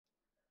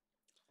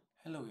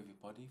Hello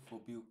everybody, for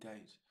Bill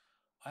Gates.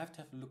 I have to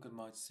have a look at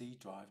my C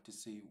drive to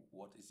see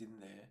what is in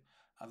there.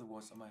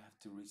 Otherwise I might have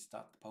to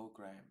restart the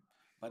program.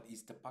 But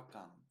it's the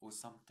pakang or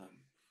something.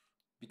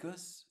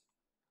 Because,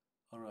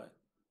 alright,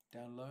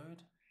 download.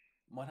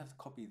 Might have to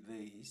copy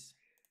these.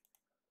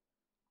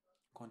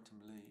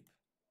 Quantum Leap.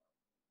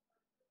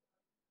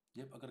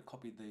 Yep, I gotta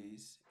copy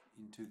these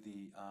into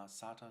the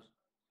SATA.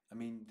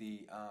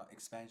 The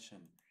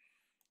expansion.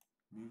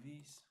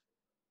 Movies.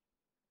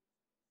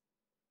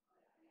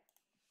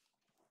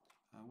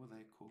 What are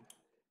they called?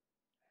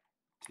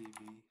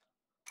 TV.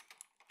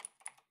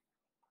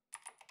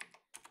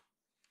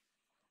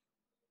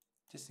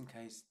 Just in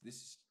case this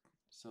is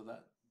so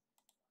that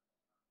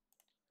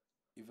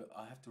if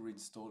I have to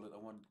reinstall it, I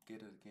won't get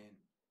it again.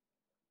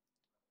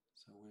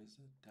 So where's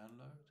it?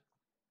 Download.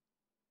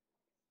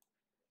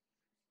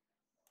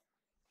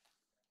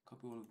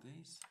 Copy all of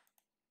these.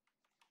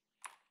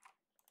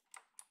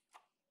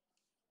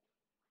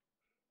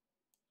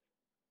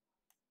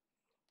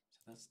 So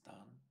that's done.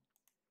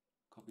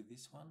 Copy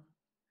this one.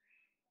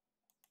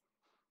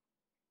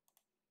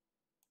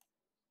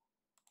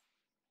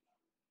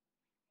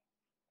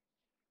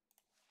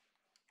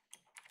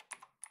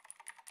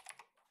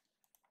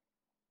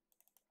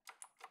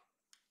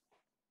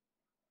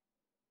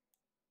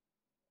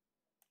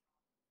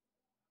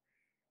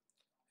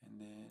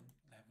 And then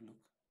have a look.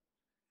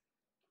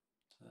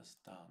 So that's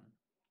done.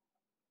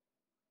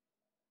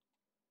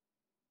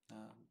 Now,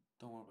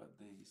 don't worry about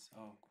these.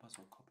 Oh, might as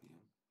well copy them.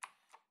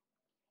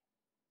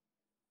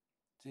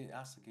 See, it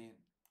asks again.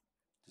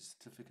 The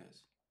certificate.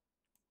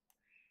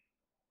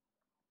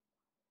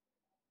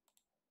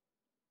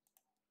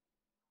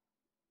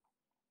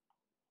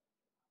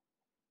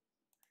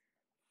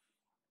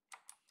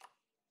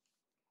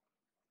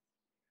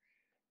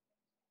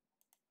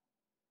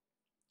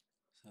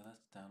 So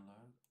that's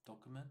download.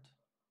 Document.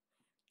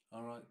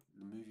 Alright,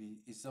 the movie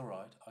is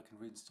alright. I can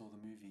reinstall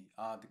the movie.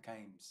 The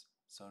games.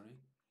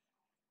 Sorry.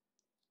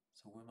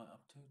 So where am I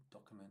up to?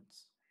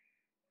 Documents.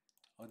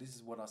 Oh, this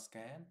is what I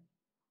scan.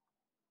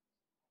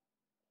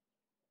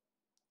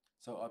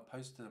 So I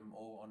posted them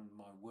all on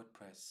my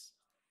WordPress.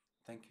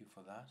 Thank you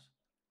for that.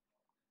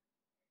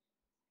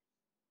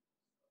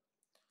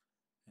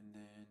 And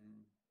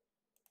then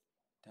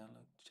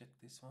download, check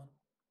this one.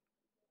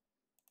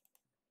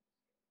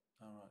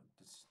 Alright,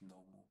 this is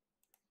normal.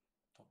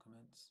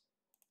 Documents.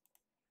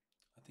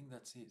 I think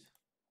that's it.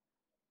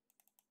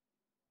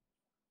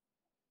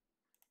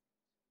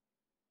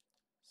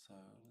 So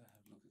let's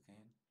have a look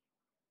again.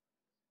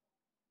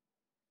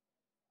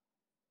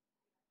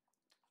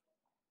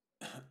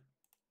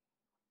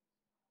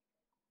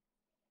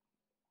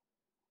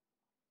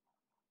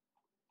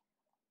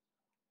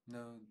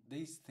 No,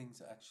 these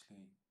things are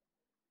actually,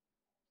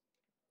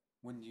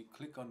 when you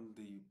click on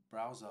the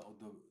browser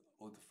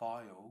or the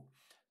file,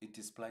 it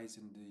displays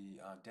in the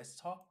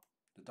desktop,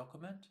 the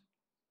document.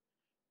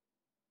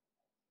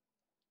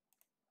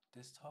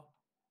 Desktop.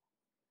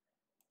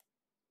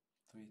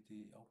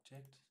 3D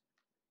object.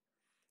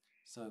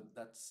 So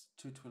that's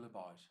 2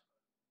 kilobyte.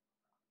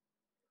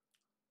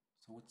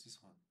 So what's this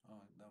one?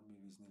 Oh, that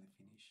movie is nearly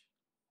finished.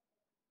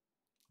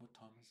 What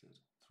time is it?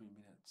 3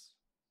 minutes.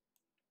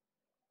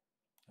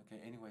 Okay,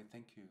 anyway,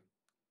 thank you.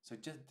 So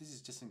this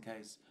is just in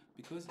case,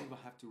 because if I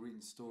have to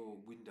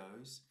reinstall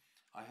Windows,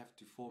 I have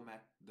to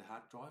format the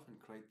hard drive and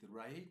create the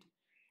RAID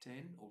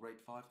 10 or RAID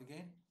 5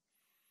 again,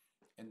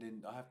 and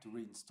then I have to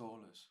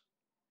reinstall it.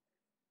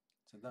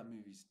 So that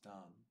movie's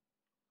done.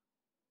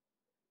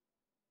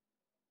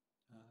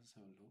 Let's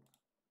have a look.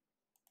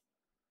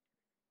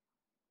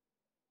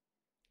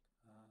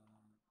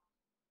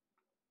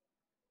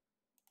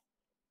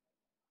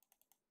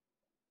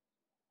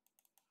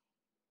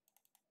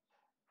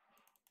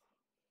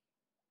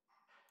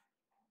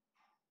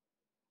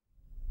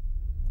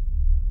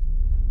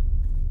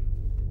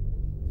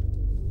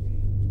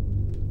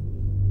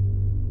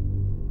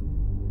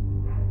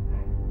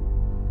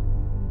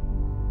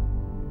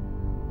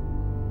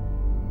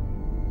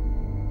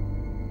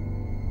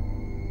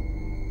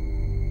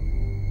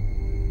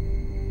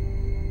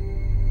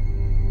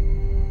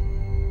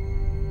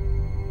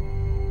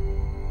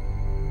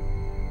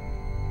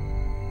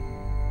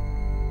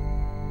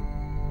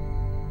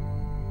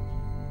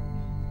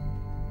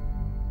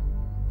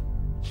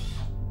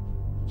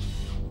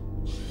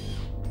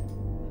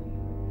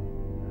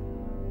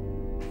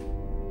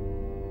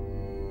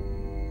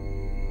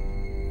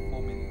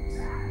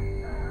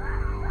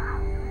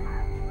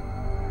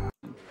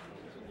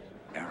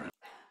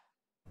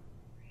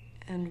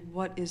 And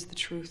what is the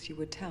truth you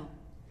would tell?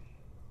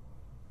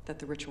 That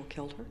the ritual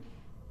killed her?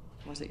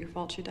 Was it your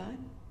fault she died?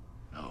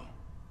 No.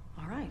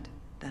 All right,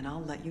 then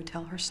I'll let you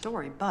tell her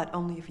story, but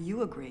only if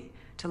you agree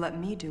to let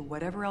me do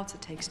whatever else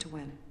it takes to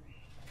win.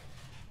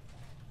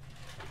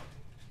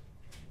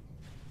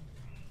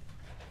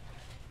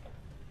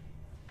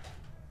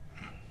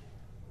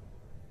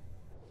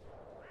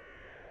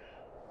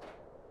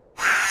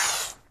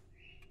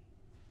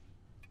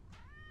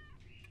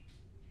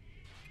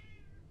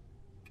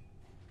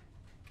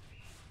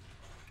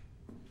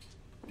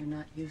 You're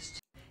not used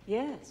to...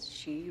 Yes,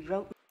 she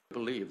wrote. I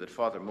believe that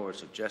Father Moore's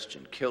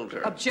suggestion killed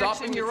her. Objection,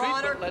 Stopping the Your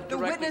treatment Honor. led The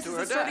directly witness to is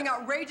her asserting death.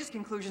 outrageous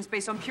conclusions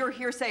based on pure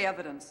hearsay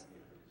evidence.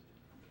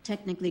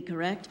 Technically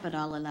correct, but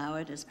I'll allow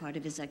it as part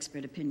of his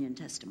expert opinion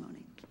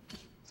testimony.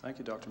 Thank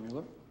you, Dr.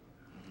 Mueller.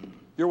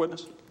 Your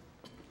witness.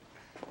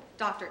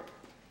 Doctor,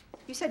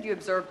 you said you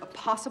observed a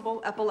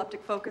possible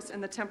epileptic focus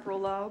in the temporal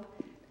lobe.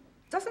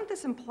 Doesn't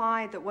this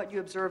imply that what you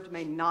observed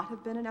may not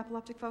have been an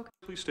epileptic focus?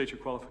 Please state your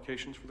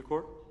qualifications for the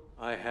court.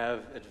 I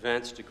have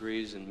advanced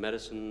degrees in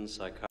medicine,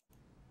 psychology.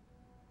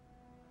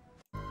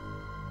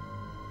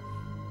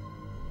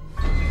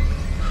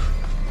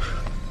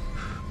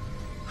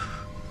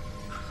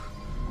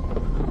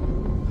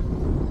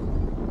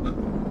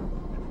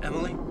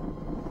 Emily?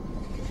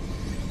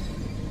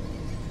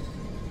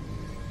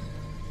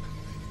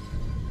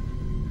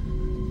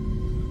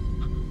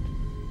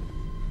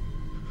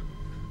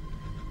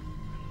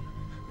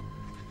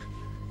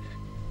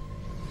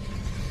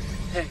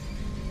 Hey.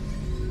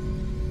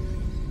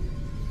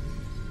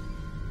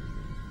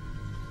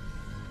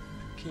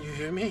 Can you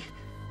hear me?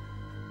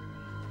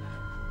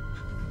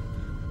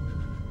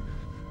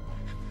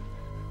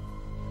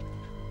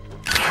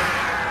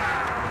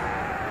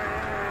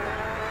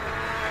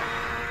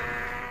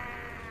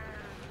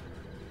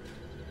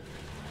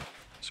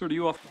 Sir, do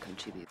you offer...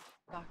 Contribute.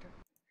 Doctor.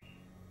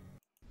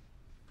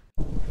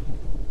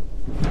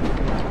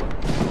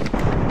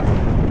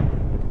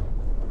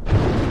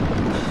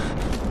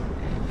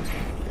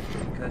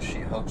 Because she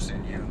hopes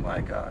in you,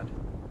 my God.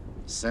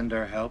 Send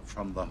her help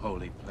from the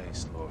holy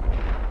place, Lord.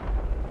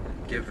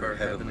 And give her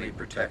heavenly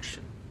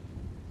protection.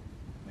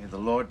 May the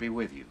Lord be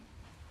with you.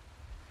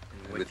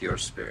 And with your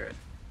spirit.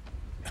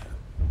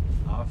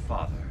 Our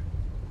Father,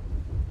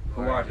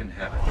 who art in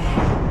heaven,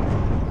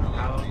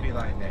 hallowed be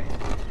thy name.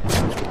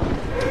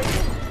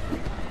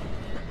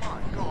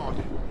 My God,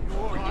 you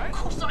all right?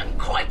 Kussen,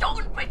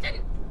 Kreuzungen,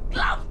 bitte!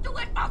 Glaubst du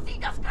etwa, sie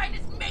das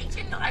kleines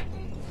Mädchen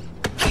retten?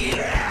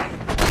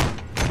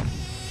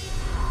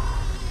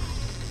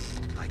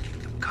 Thy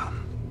kingdom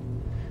come.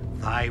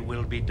 Thy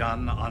will be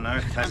done on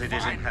earth as it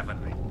is in heaven.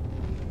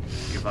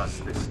 Give us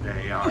this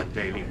day our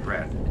daily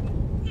bread.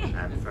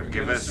 And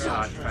forgive us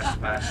our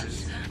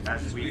trespasses,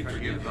 as we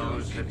forgive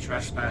those that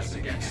trespass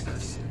against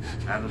us.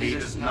 And lead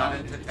us not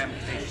into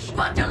temptation,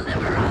 But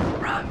deliver us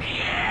from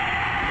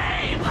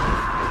evil!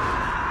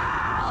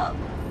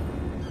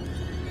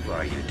 Who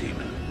are you,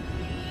 demon?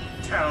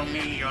 Tell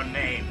me your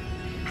name.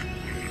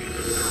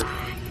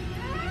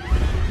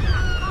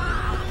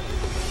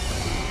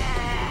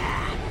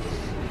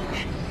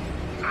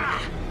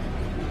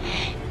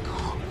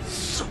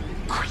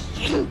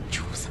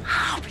 Quintus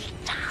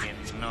habitat.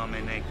 In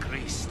nomine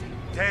Christi.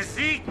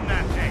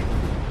 Designate!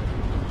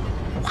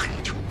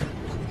 1, 2, 3,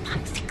 4,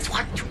 5, 6.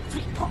 1, 2,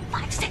 3, 4,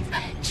 5,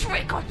 6.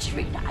 Trick or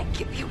treat, I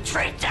give you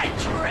treats and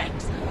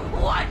tricks.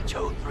 1,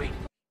 2, 3.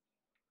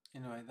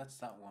 Anyway, that's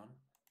that one.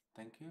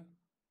 Thank you.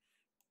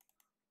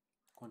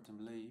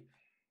 Quantum Leap.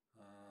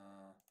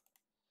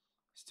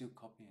 Still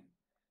copying.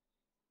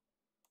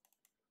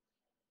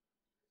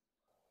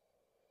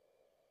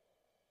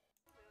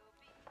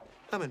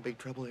 I'm in big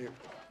trouble here.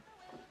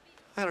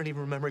 I don't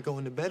even remember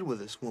going to bed with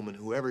this woman,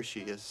 whoever she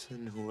is.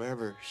 And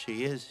whoever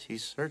she is,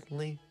 she's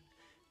certainly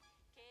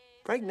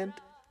pregnant.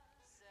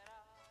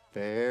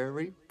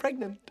 Very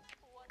pregnant.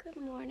 Good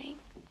morning.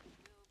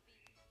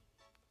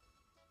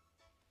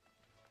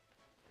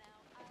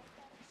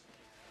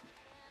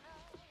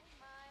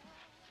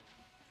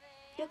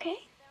 You okay?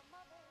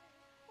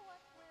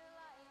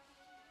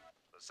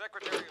 The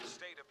Secretary of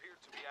State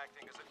appeared to be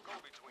acting as a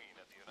go-between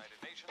at the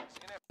United Nations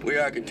in... We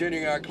are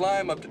continuing our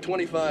climb up to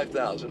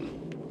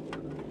 25,000.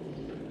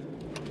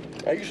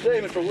 Are you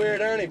saving for Weird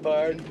Ernie,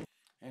 pard?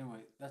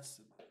 Anyway,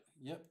 that's...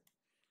 Yep.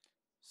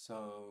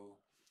 So...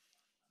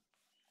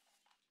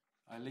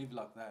 I leave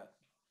like that.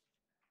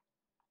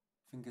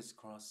 Fingers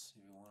crossed,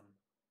 everyone.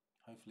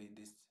 Hopefully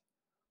this...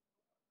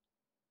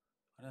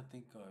 I don't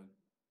think I...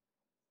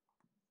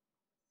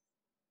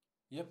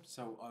 Yep,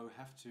 so I will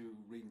have to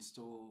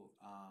reinstall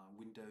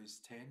Windows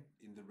 10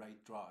 in the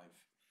RAID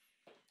drive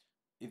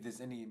if there's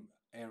any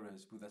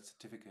errors with that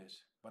certificate,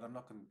 but I'm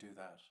not going to do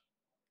that.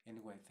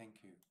 Anyway,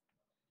 thank you.